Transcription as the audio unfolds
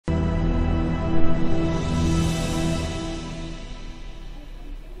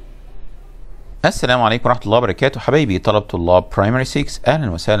السلام عليكم ورحمة الله وبركاته حبايبي طلب طلاب Primary 6 أهلا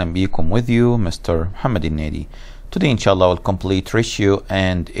وسهلا بكم with you Mr. Mohamed elnady. Today inshallah we'll complete ratio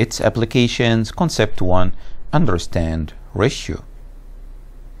and its applications. Concept 1 Understand ratio.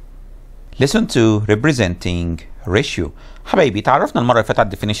 Lesson 2 Representing ratio. حبايبي تعرفنا المرة اللي فاتت على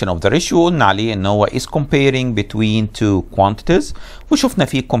definition of the ratio وقلنا عليه ان هو is comparing between two quantities وشفنا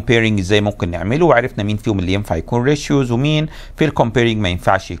فيه comparing ازاي ممكن نعمله وعرفنا مين فيهم اللي ينفع يكون ratios ومين في comparing ما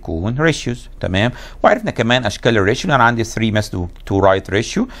ينفعش يكون ratios. تمام. وعرفنا كمان اشكال الريشيو. انا عندي 3 methods to write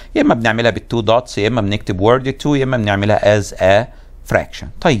ratio يا اما بنعملها بالتو دوتس يا اما بنكتب word 2 يا اما بنعملها as a fraction.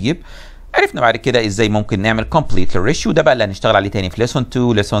 طيب عرفنا بعد كده ازاي ممكن نعمل complete الريشيو. ده بقى اللي هنشتغل عليه تاني في lesson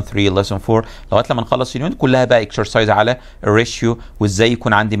 2 lesson 3 lesson 4 لغايه لما نخلص اليونت كلها بقى exercise على الريشيو وازاي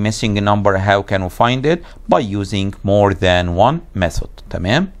يكون عندي missing number how can we find it by using more than one method.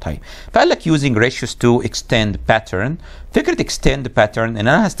 تمام. طيب فقال لك using ratios to extend pattern. فكره extend pattern ان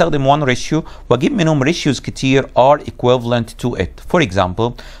انا هستخدم one ratio واجيب منهم ratios كتير are equivalent to it. For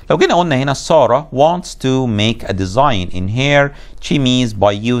example لو جينا قلنا هنا سارة wants to make a design in hair she means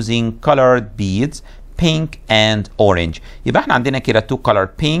by using colored beads pink and orange. يبقى احنا عندنا كده two color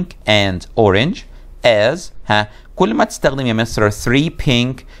pink and orange as كل ما تستخدم يا مستر 3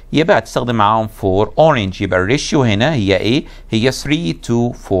 pink يبقى هتستخدم معاهم 4 orange. يبقى الريشيو هنا هي ايه؟ هي 3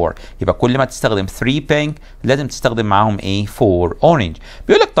 to 4. يبقى كل ما تستخدم 3 pink لازم تستخدم معاهم ايه؟ 4 orange.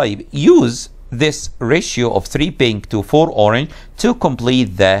 بيقول لك طيب use this ratio of 3 pink to 4 orange to complete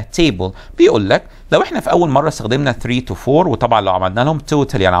the table. بيقول لك لو احنا في اول مره استخدمنا 3 to 4 وطبعا لو عملنا لهم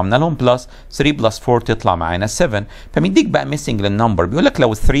توتال يعني عملنا لهم بلس 3 بلس 4 تطلع معانا 7 فمديك بقى ميسنج للنمبر. بيقول لك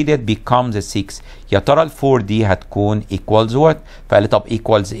لو 3 ديت becomes 6 يا ترى ال 4 دي هتكون equals what؟ فقال لي طب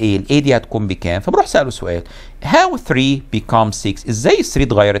equals ايه؟ ال A دي هتكون بكام؟ فبروح ساله سؤال how 3 becomes 6؟ ازاي ال 3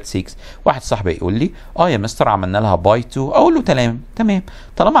 اتغيرت 6؟ واحد صاحبي يقول لي يا مستر عملنا لها باي 2. اقول له تمام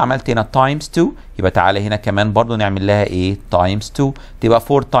طالما عملت هنا تايمز 2 يبقى تعالى هنا كمان برضو نعمل لها ايه؟ تايمز 2 تبقى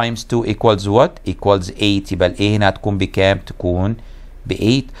 4 تايمز 2 equals what؟ equals 8. يبقى الايه هنا هتكون بكام؟ تكون ب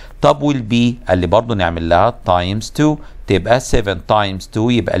 8. طب والبي قال لي برضه نعمل لها تايمز 2 تبقى 7 تايمز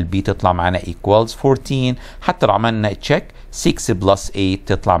 2 يبقى البي تطلع معانا equals 14. حتى لو عملنا تشيك 6 بلس 8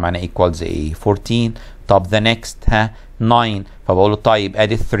 تطلع معانا equals ايه؟ 14. طب the next 9 فبقول له طيب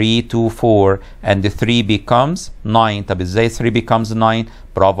ادي 3 to 4 and 3 becomes 9. طب ازاي 3 becomes 9؟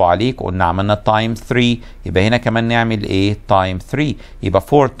 برافو عليك قلنا عملنا تايم 3 يبقى هنا كمان نعمل ايه؟ تايم 3 يبقى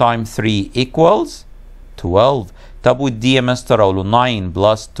 4 تايم 3 equals 12. طب والدي يا مستر اقول له 9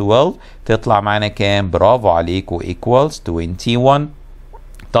 بلس 12 تطلع معانا كام؟ برافو عليكم equals 21.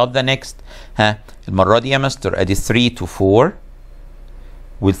 طب the next المره دي يا مستر ادي 3 to 4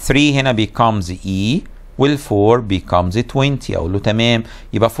 وال 3 هنا becomes E وال 4 becomes 20. اقول له تمام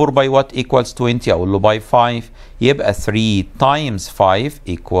يبقى 4 by what equals 20؟ اقول له by 5 يبقى 3 times 5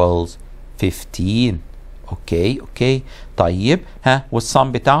 equals 15. اوكي طيب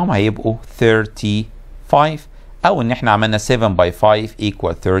والصم بتاعهم هيبقوا 35 او ان احنا عملنا 7 by 5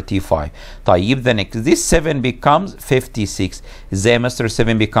 equal 35. طيب the next this 7 becomes 56. ازاي يا مستر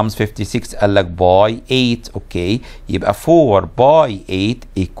 7 becomes 56؟ قال لك by 8. اوكي يبقى 4 by 8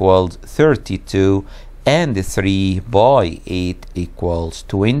 equals 32 and 3 by 8 equals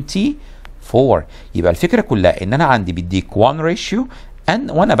 24. يبقى الفكره كلها ان انا عندي بديك one ratio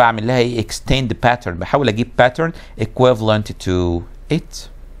وانا بعمل لها ايه؟ extend pattern. بحاول اجيب pattern equivalent to it.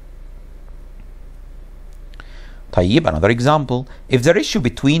 طيب another example if the ratio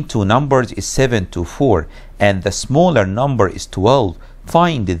between two numbers is 7 to 4 and the smaller number is 12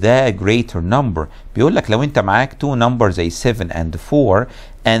 find the greater number. بيقول لك لو انت معاك two numbers زي 7 and 4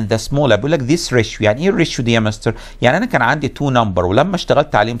 and the smaller بيقول لك this ratio. يعني ايه الريشيو دي يا مستر؟ يعني انا كان عندي two number ولما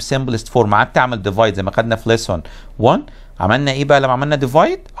اشتغلت عليهم simplest form قعدت اعمل divide زي ما خدنا في lesson 1 عملنا ايه بقى لما عملنا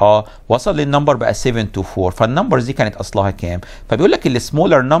ديفايد؟ وصل للنمبر بقى 7 to 4 فالنمبرز دي كانت اصلها كام؟ فبيقول لك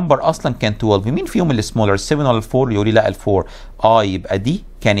السمولر نمبر اصلا كان 12. مين فيهم السمولر؟ 7 ولا 4؟ يقول لي لا ال 4. يبقى دي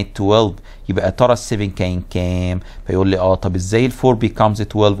كانت 12 يبقى ترى ال 7 كان كام؟ فيقول لي طب ازاي ال 4 becomes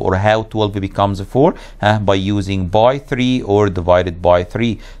 12 or how 12 becomes 4 by using by 3 or divided by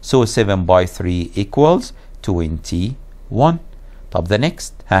 3. So 7 by 3 equals 21. طب the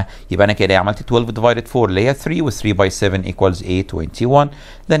next يبقى انا كده عملت 12 divided 4 اللي هي 3 و 3 by 7 equals 21.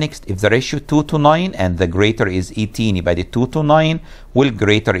 The next if the ratio 2 to 9 and the greater is 18 يبقى دي 2 to 9 وال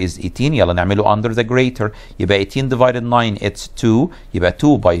greater is 18. يلا نعمله under the greater يبقى 18 divided 9 it's 2 يبقى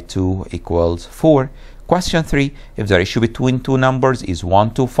 2 by 2 equals 4. Question 3 if the ratio between two numbers is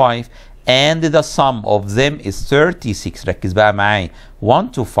 1 to 5 and the sum of them is 36. ركز بقى معايا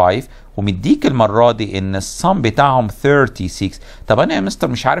 1 to 5 ومديك المره دي ان الصم بتاعهم 36. طب انا يا مستر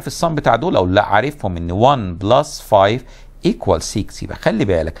مش عارف الصم بتاع دول، او لا عارفهم ان 1 بلس 5 equal 6. يبقى خلي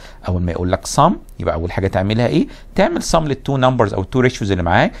بالك اول ما يقول لك sum يبقى اول حاجه تعملها ايه؟ تعمل sum للتو نمبرز او التو ريشيوز اللي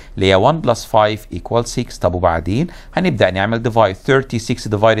معاك اللي هي 1 بلس 5 equal 6. طب وبعدين هنبدا نعمل divide.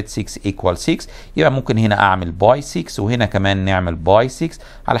 36 divided 6 equal 6. يبقى ممكن هنا اعمل by 6 وهنا كمان نعمل by 6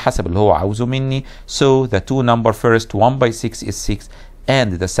 على حسب اللي هو عاوزه مني. So the two number first 1 by 6 is 6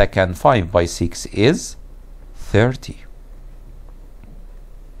 and the second 5 by 6 is 30.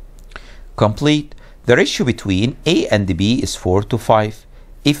 Complete. The ratio between A and B is 4 to 5.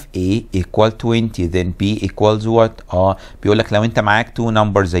 If A equal 20 then B equals what? بيقول لك لو انت معاك two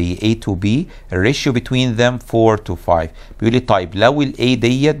numbers زي A to B الريشيو between them 4 to 5. بيقول لي طيب لو ال A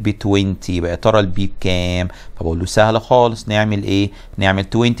ديت ب 20 يبقى يا ترى ال B بكام؟ فبقول له سهله خالص. نعمل ايه؟ نعمل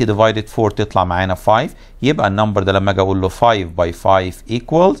 20 divided 4 تطلع معانا 5. يبقى النمبر ده لما اجي اقول له 5 by 5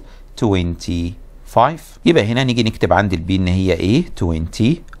 equals 25. يبقى هنا نيجي نكتب عند ال B ان هي ايه؟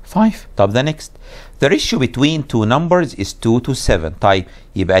 25. طب the next. The ratio between two numbers is 2 to 7. طيب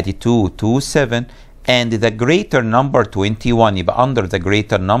يبقى دي 2 to 7 and the greater number 21. يبقى under the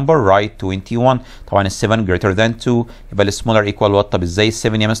greater number write 21. طبعا ال 7 greater than 2 يبقى ال smaller equal what؟ طب ازاي ال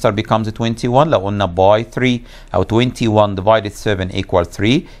 7 يا مستر becomes 21؟ لو قلنا by 3 او 21 divided 7 equal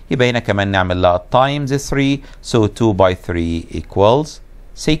 3 يبقى هنا كمان نعمل لها times 3 so 2 by 3 equals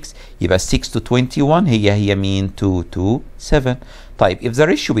 6. يبقى 6 to 21 هي مين؟ 2 to 7. طيب if the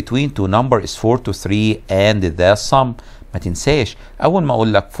ratio between two numbers is 4 to 3 and the sum ما تنساش اول ما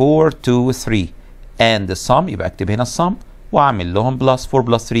اقول لك 4 to 3 and the sum يبقى اكتب هنا السم واعمل لهم بلس. 4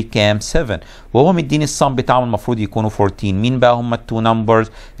 بلس 3 كام؟ 7. وهو مديني السم بتاعهم المفروض يكونوا 14. مين بقى هم التو نمبرز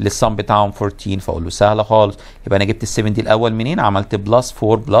اللي السم بتاعهم 14؟ فاقول له سهله خالص. يبقى انا جبت ال 7 دي الاول منين؟ عملت بلس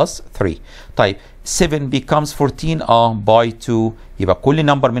 4 بلس 3. طيب 7 becomes 14 by 2 يبقى كل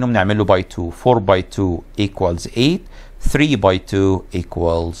نمبر منهم نعمل له by 2. 4 by 2 equals 8. 3 by 2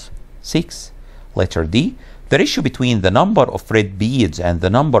 equals 6. Letter D. The ratio between the number of red beads and the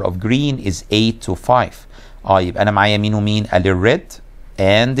number of green is 8 to 5. يبقى أنا معايا مين ومين؟ قال red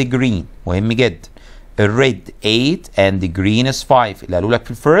and the green. مهم جدا. Red 8 and the green is 5. اللي قالوا لك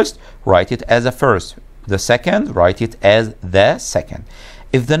في first write it as a first. The second write it as the second.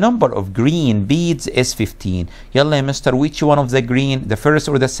 If the number of green beads is 15. يلا يا مستر which one of the green? The first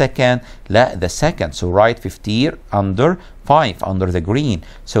or the second? لا the second. So write 15 under 5 under the green.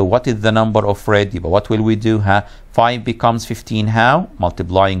 So what is the number of red? يبقى what will we do? 5 becomes 15 how?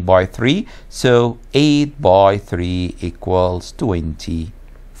 Multiplying by 3. So 8 by 3 equals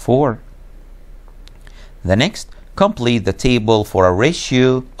 24. The next, complete the table for a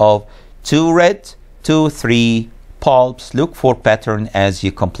ratio of 2 red to 3 pulps. Look for pattern as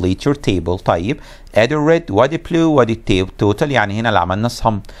you complete your table. طيب ادي الريد وادي blue وادي total يعني هنا اللي عملنا sum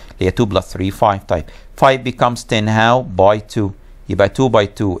اللي هي 2 plus 3 5. طيب 5 becomes 10 how? by 2. يبقى 2 by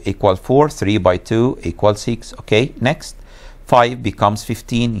 2 equal 4. 3 by 2 equal 6. Okay next. 5 becomes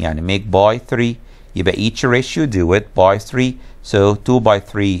 15 يعني make by 3. يبقى each ratio do it by 3. So 2 by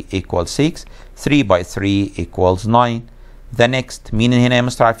 3 equals 6. 3 by 3 equals 9. The next, مين هنا يا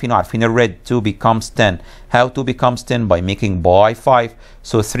مستر عارفينه؟ عارفين الريد. 2 becomes 10. How 2 becomes 10? By making by 5.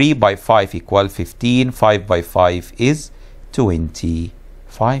 So 3 by 5 equal 15. 5 by 5 is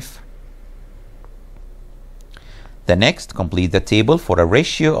 25. The next, complete the table for a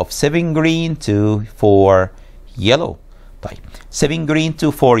ratio of 7 green to 4 yellow. طيب 7 green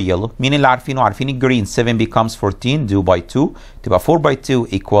to 4 yellow. مين اللي عارفينه؟ عارفين الجرين. 7 becomes 14. do by 2. تبقى 4 by 2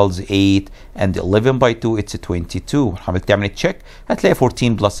 equals 8 and 11 by 2 it's 22. حاولت تعمل تشيك هتلاقي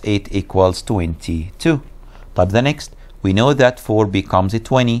 14 plus 8 equals 22. طيب the next, we know that 4 becomes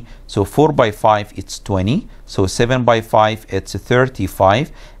 20. So 4 by 5 it's 20. So 7 by 5 it's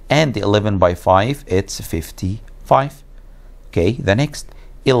 35 and 11 by 5 it's 55. Okay, the next,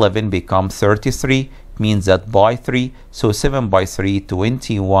 11 becomes 33. Means that by 3. So 7 by 3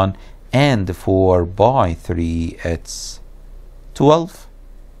 21 and 4 by 3 it's 12.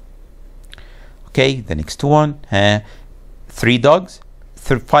 Okay, the next one, 3 dogs,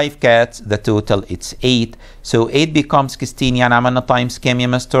 5 cats, the total it's 8. So 8 becomes 16 يعني عملنا times كام يا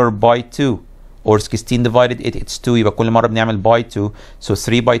مستر؟ by 2. or 16 divided 8 it's 2. يبقى كل مرة بنعمل by 2. So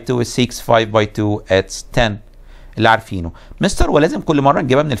 3 by 2 is 6. 5 by 2 it's 10. اللي عارفينه. مستر ولازم كل مره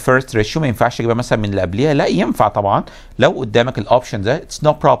نجيبها من الفيرست ريشيو، ما ينفعش اجيبها مثلا من اللي قبليها؟ لا ينفع طبعا لو قدامك الاوبشن ده، اتس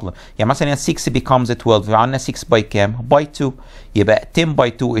نو بروبلم. يعني مثلا 6 becomes 12 يبقى عندنا 6 باي كام؟ باي 2. يبقى 10 باي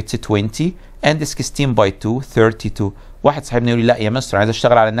 2 اتس 20 and 16 باي 2 32. واحد صاحبنا يقول لي لا يا مستر عايز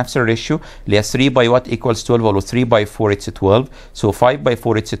اشتغل على نفس الريشيو اللي هي 3 باي وات ايكوالز 12 ولا 3 باي 4 اتس 12. سو 5 باي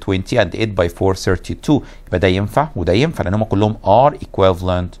 4 اتس 20 and 8 باي 4 32. يبقى ده ينفع وده ينفع لان هم كلهم ار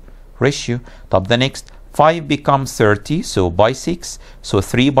equivalent ratio. طب the next 5 becomes 30, so by 6, so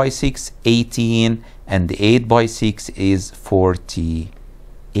 3 by 6 18 and 8 by 6 is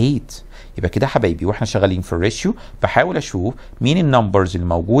 48. يبقى كده حبايبي واحنا شغالين في الريشيو بحاول اشوف مين النمبرز اللي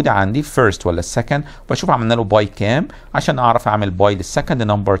موجوده عندي first ولا السكند، واشوف عملنا له باي كام عشان اعرف اعمل باي للسكند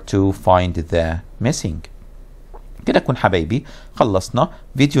نمبر to find the missing. كده نكون حبايبي خلصنا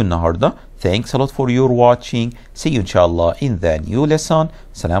فيديو النهارده. Thanks a lot for your watching. See you إن شاء الله in the new lesson.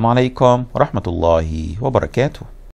 السلام عليكم ورحمة الله وبركاته.